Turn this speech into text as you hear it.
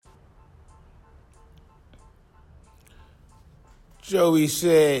Joey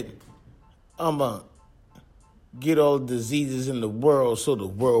said, I'm going to get all the diseases in the world so the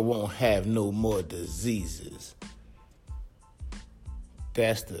world won't have no more diseases.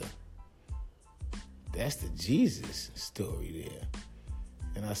 That's the Jesus story there.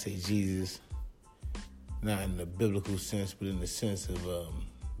 And I say Jesus, not in the biblical sense, but in the sense of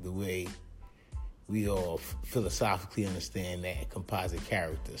the way we all philosophically understand that composite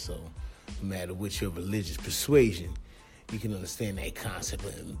character. So no matter what your religious persuasion, you can understand that concept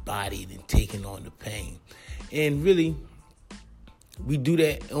of embodied and taking on the pain. And really, we do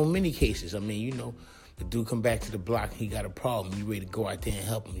that on many cases. I mean, the dude come back to the block, he got a problem. You ready to go out there and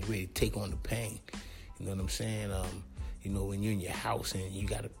help him. You ready to take on the pain. You know what I'm saying? When you're in your house and you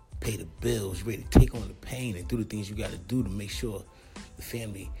got to pay the bills, you ready to take on the pain and do the things you got to do to make sure the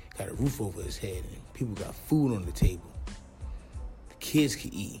family got a roof over his head and people got food on the table. The kids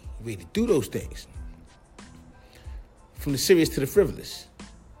can eat. You ready to do those things. From the serious to the frivolous,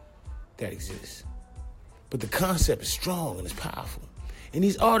 that exists. But the concept is strong and it's powerful. And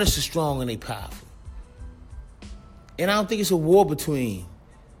these artists are strong and they powerful. And I don't think it's a war between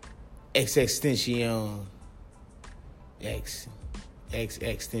XXXTentacion,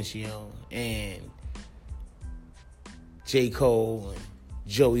 and J. Cole and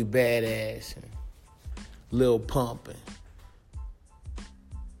Joey Badass and Lil Pump and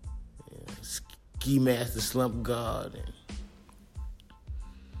Ski Master Slump God and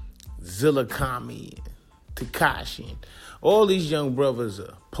Zilla Kami and Tekashi. And all these young brothers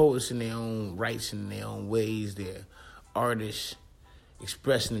are poets in their own rights and in their own ways. They're artists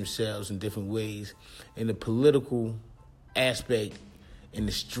expressing themselves in different ways. And the political aspect and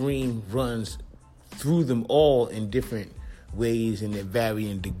the stream runs through them all in different ways and at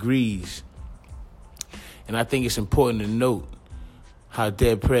varying degrees. And I think it's important to note how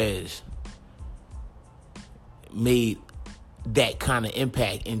Dead Prez made that kind of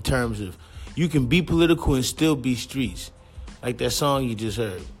impact in terms of you can be political and still be streets, like that song you just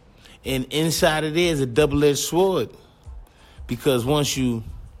heard. And inside of there is a double-edged sword, because once you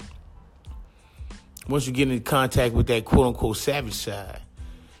get into contact with that quote-unquote savage side,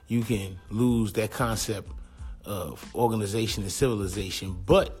 you can lose that concept of organization and civilization.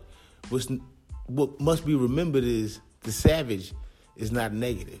 But what must be remembered is the savage is not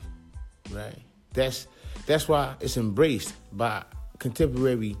negative, right? That's why it's embraced by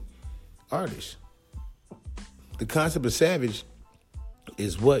contemporary artists. The concept of savage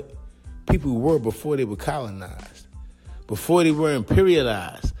is what people were before they were colonized, before they were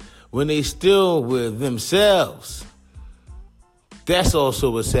imperialized, when they still were themselves. That's also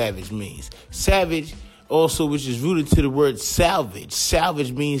what savage means. Savage also, which is rooted to the word salvage.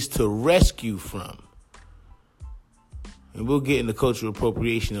 Salvage means to rescue from. And we'll get into cultural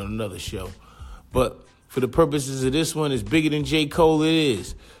appropriation on another show. But for the purposes of this one, it's bigger than J. Cole, it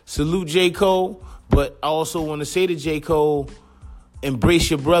is. Salute J. Cole, but I also want to say to J. Cole, embrace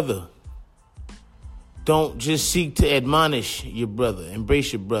your brother. Don't just seek to admonish your brother.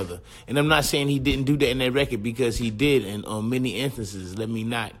 Embrace your brother. And I'm not saying he didn't do that in that record, because he did, and on many instances. Let me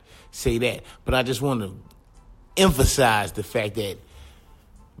not say that. But I just want to emphasize the fact that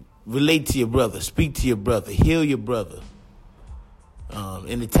relate to your brother, speak to your brother, heal your brother.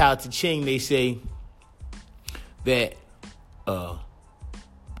 In the Tao Te Ching, they say that a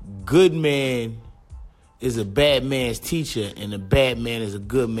good man is a bad man's teacher and a bad man is a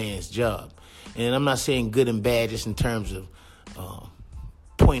good man's job. And I'm not saying good and bad just in terms of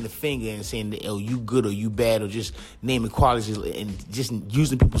pointing a finger and saying that, oh, you good or you bad, or just naming qualities and just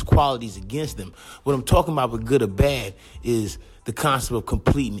using people's qualities against them. What I'm talking about with good or bad is the concept of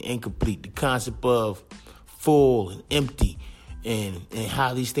complete and incomplete, the concept of full and empty, and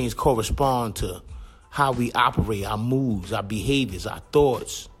how these things correspond to how we operate, our moves, our behaviors, our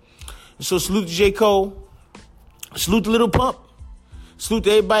thoughts. And so salute to J. Cole, salute to Lil Pump, salute to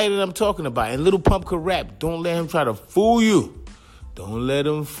everybody that I'm talking about. And Lil Pump could rap. Don't let him try to fool you. Don't let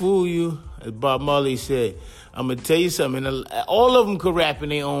him fool you. As Bob Marley said, I'm going to tell you something. All of them could rap in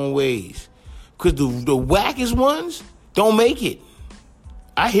their own ways. Because the wackest ones don't make it.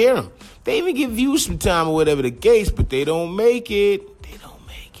 I hear them. They even get views sometime or whatever the case, but they don't make it. They don't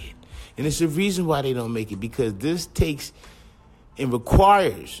make it. And it's the reason why they don't make it, because this takes and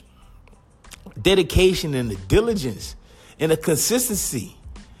requires dedication and a diligence and a consistency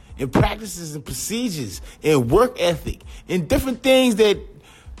and practices and procedures and work ethic and different things that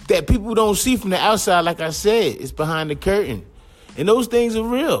people don't see from the outside. Like I said, it's behind the curtain. And those things are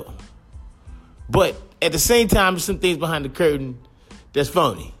real. But at the same time, there's some things behind the curtain that's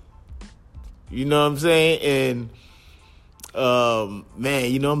phony. You know what I'm saying? And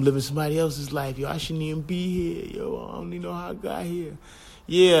Man, you know, I'm living somebody else's life. Yo, I shouldn't even be here. Yo, I don't even know how I got here.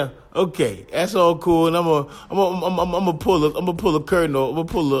 Yeah, okay, that's all cool. And I'm gonna pull a curtain off. I'm gonna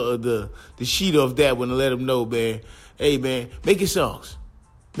pull the sheet off that one and let them know, man. Hey, man, make your songs.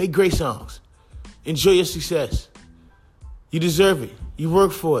 Make great songs. Enjoy your success. You deserve it. You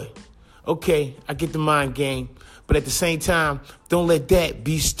work for it. Okay, I get the mind game. But at the same time, don't let that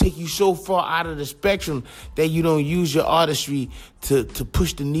take you so far out of the spectrum that you don't use your artistry to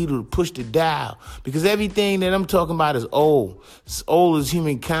push the needle, to push the dial. Because everything that I'm talking about is old. It's old as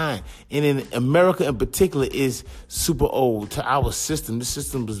humankind. And in America in particular is super old to our system. This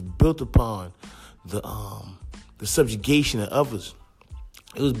system was built upon the subjugation of others.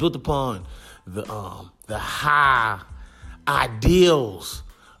 It was built upon the high ideals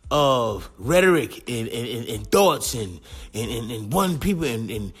of rhetoric and thoughts and one people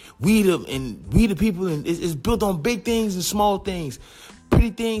and we the people, and it's built on big things and small things, pretty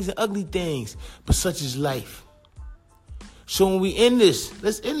things and ugly things, but such is life. So when we end this,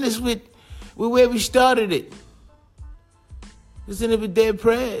 let's end this with where we started it. Let's end it with Dead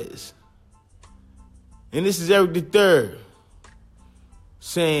Prez. And this is Eric the Third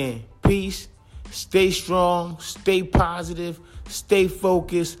saying peace, stay strong, stay positive, stay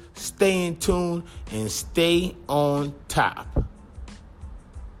focused, stay in tune, and stay on top.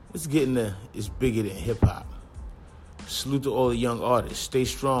 It's bigger than hip-hop. Salute to all the young artists. Stay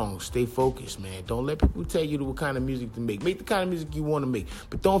strong, stay focused, man. Don't let people tell you what kind of music to make. Make the kind of music you want to make.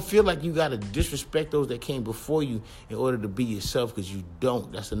 But don't feel like you got to disrespect those that came before you in order to be yourself, because you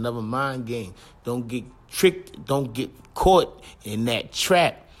don't. That's another mind game. Don't get tricked. Don't get caught in that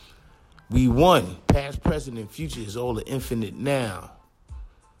trap. We won. Past, present, and future is all the infinite now.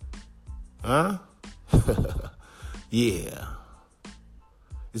 Huh? Yeah.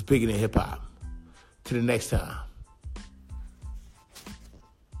 It's bigger than hip-hop. Till the next time.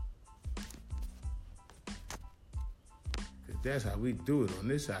 That's how we do it on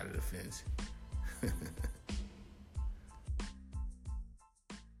this side of the fence.